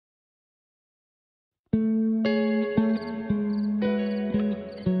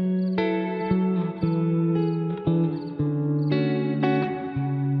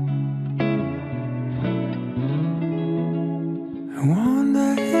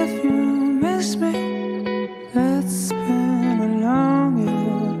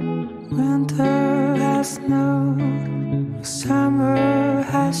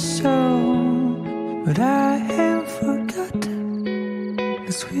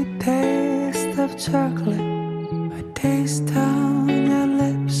sweet taste of chocolate, a taste on your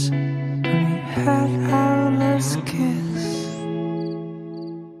lips when we had our last kiss.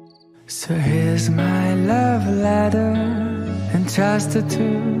 So here's my love letter, entrusted to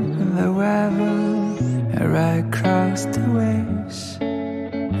the weather. I crossed the waves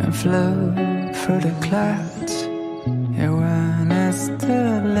and flew through the clouds. Yeah, when it's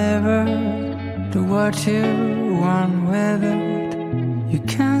delivered, do what you want with it. You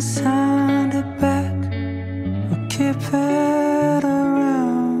can send it back or keep it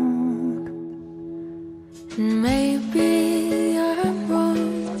around. Maybe I'm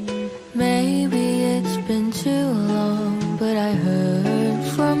wrong, maybe it's been too long, but I heard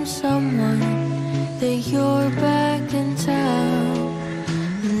from someone that you're back in town.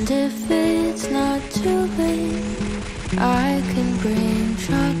 And if it's not too late, I can bring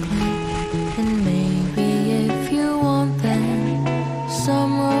chocolate, and maybe if you want them,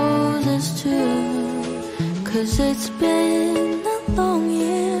 some roses too. 'Cause it's been a long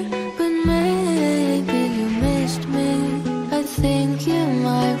year, but maybe you missed me. I think you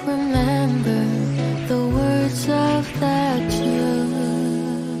might remember the words of that tune.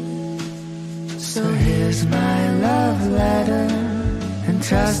 So here's my love letter,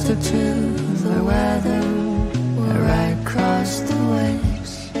 entrusted to the weather, where I crossed the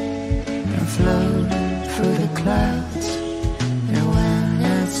waves and flowed through the clouds. And when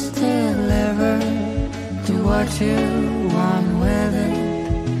it's delivered, do what you want with it.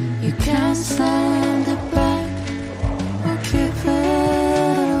 You can't send it back or keep it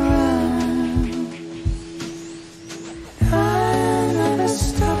around. I never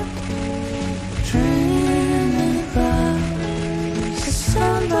stopped dreaming about the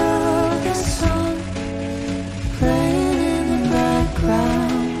sound of the sun playing in the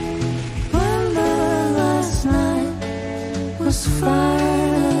background. When the last night was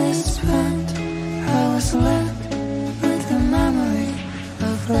finally spent, I was left with the memory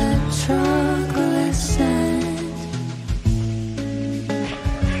of that chocolate scent.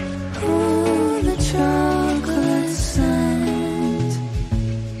 Ooh, the chocolate scent.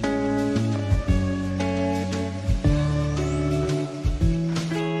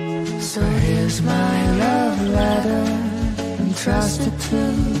 So here's my love letter, entrusted to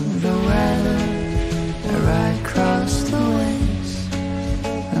the weather, where I crossed the waves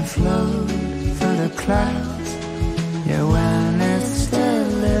and flowed through the clouds. Yeah, when it's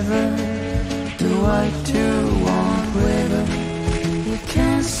delivered, do what you want with it. You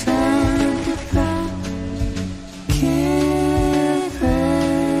can't send it back, keep it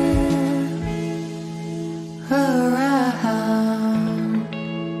around.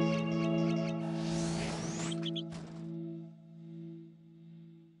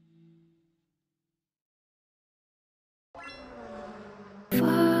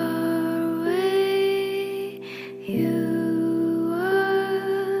 Far away you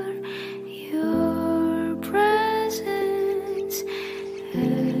are, your presence,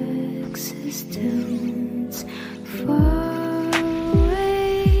 existence. Far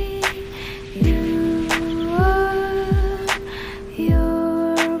away you are,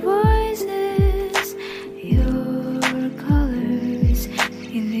 your voices, your colors.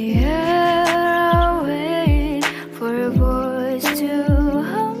 In the air I'll wait for a voice to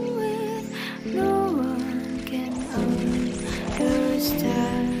hum with. No one can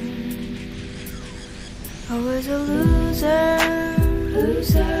understand. I was a loser,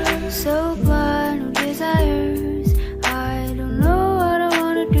 so blind with desires. I don't know what I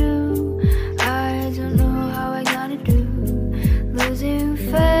wanna do, I don't know how I gotta do. Losing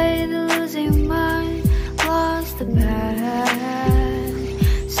faith, losing mind, lost the path.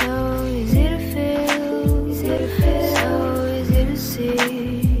 So easy to feel, so easy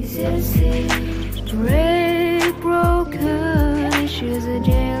to see. Break broken issues, a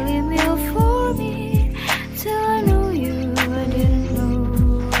daily meal for me. Till I know you, I didn't know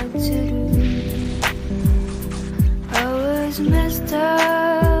what to do. I was messed up,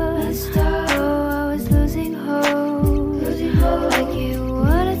 oh, I was losing hope. Like you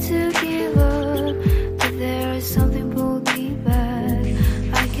wanted to give up, but there is something pulled me back.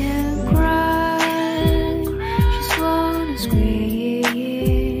 I can't cry, just wanna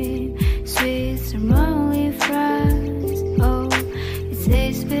scream. Sweets are my only friends, oh, it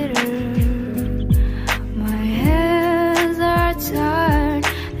tastes bitter. My hands are tired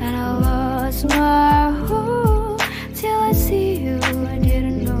and I lost my hope. Till I see you, I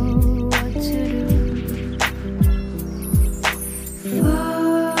didn't know what to do.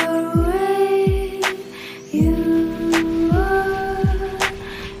 Far away you are,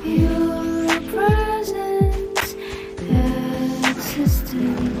 your presence,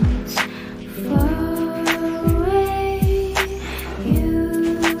 existence.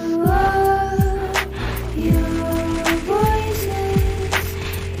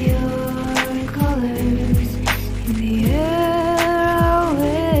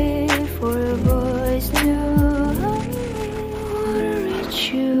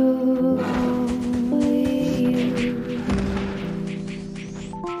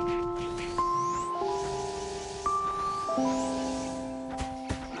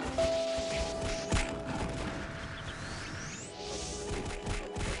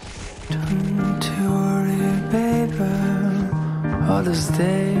 Don't you worry, baby. All those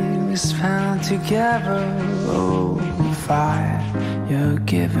days we spent together. Oh, fire, you're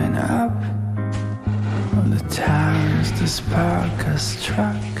giving up. All the times the spark has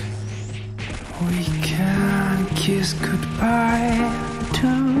struck. We can kiss goodbye to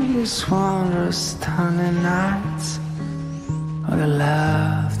these wondrous stunning nights. All the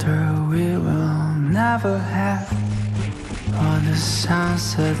laughter we will never have. All the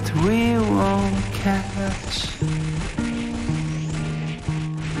sunset we won't catch.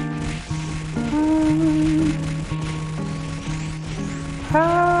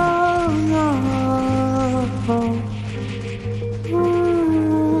 Oh no.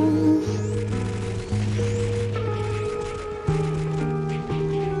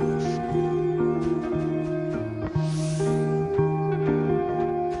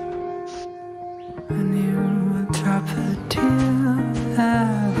 And you drop a tear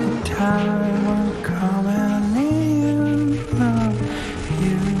every time I'm coming near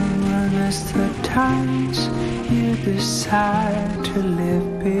you. And it's the times you decide to leave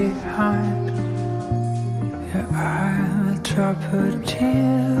behind. Yeah, I drop a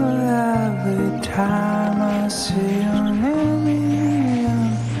tear every time I see you near me.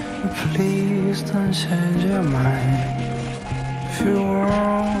 But please don't change your mind. If you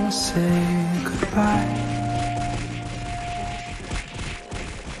won't say goodbye.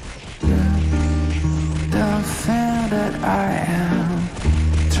 Don't think that I am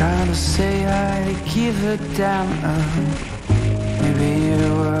trying to say I give a damn. Maybe you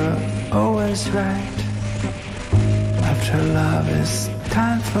were always right. After love it's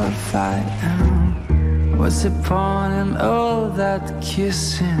time for a fight. What's the point in all that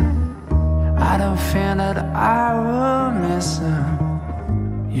kissing? I don't think that I will miss him.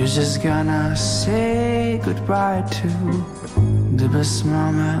 You're just gonna say goodbye to the best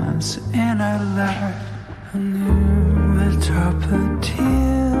moments in our life. And you will drop a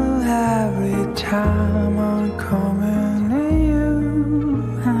tear every time I'm coming near you.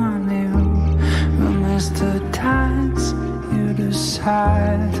 And you will miss the times you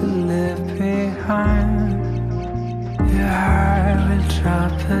decide to leave behind. Yeah, I will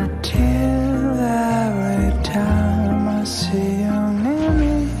drop a tear every time I see you near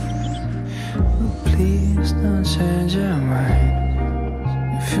me. But please don't change your mind.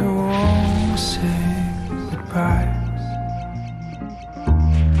 If you won't say goodbye.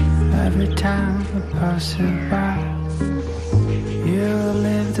 Every time I pass you by, you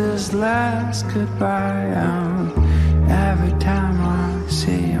live this last goodbye. Every time I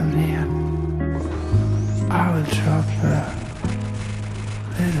see you near, I will drop a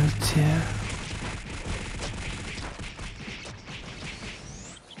little tear.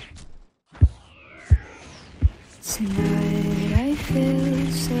 Tonight I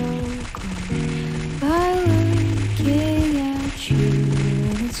feel so cold by looking at you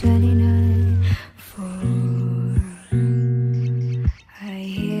in the 29 floor. I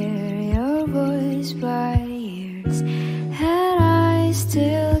hear your voice by ears, and I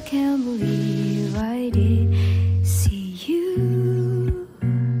still can't believe I did see you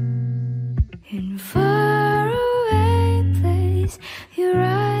in faraway place. You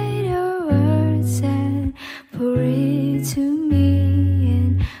write your words and pour it to me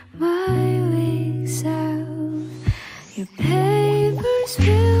in my weak self. Your paper's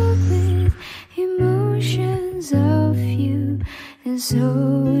filled with emotions of you, and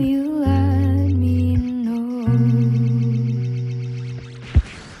so you let me know.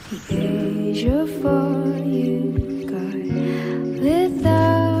 The age of 4 you got with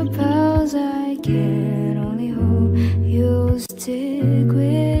the pals I can only hope you'll stick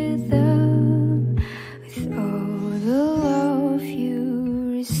with them. With all the love you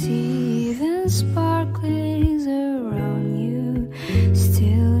receive and sparklings around you,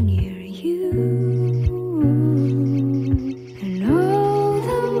 still near you. And all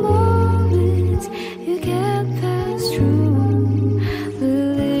the moments you get passed through will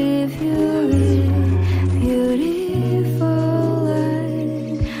leave you in beautiful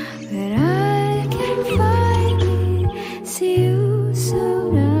light. When I can finally see you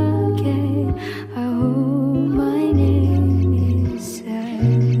soon again, I hope my name is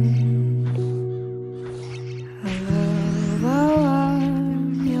said. I love how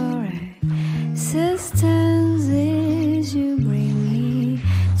warm your existence is. You bring me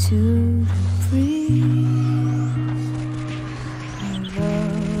to the breeze. I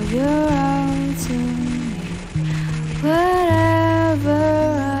love your out to me wherever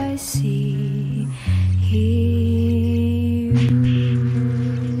I see you.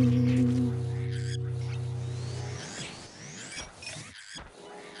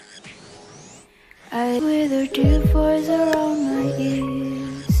 voice around my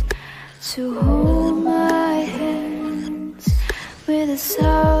ears, to hold my hands with the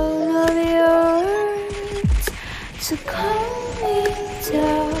sound of your words, to calm me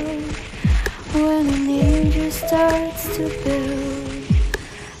down when the danger starts to build.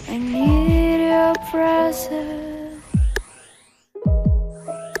 I need your presence.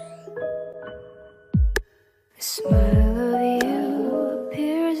 Smile.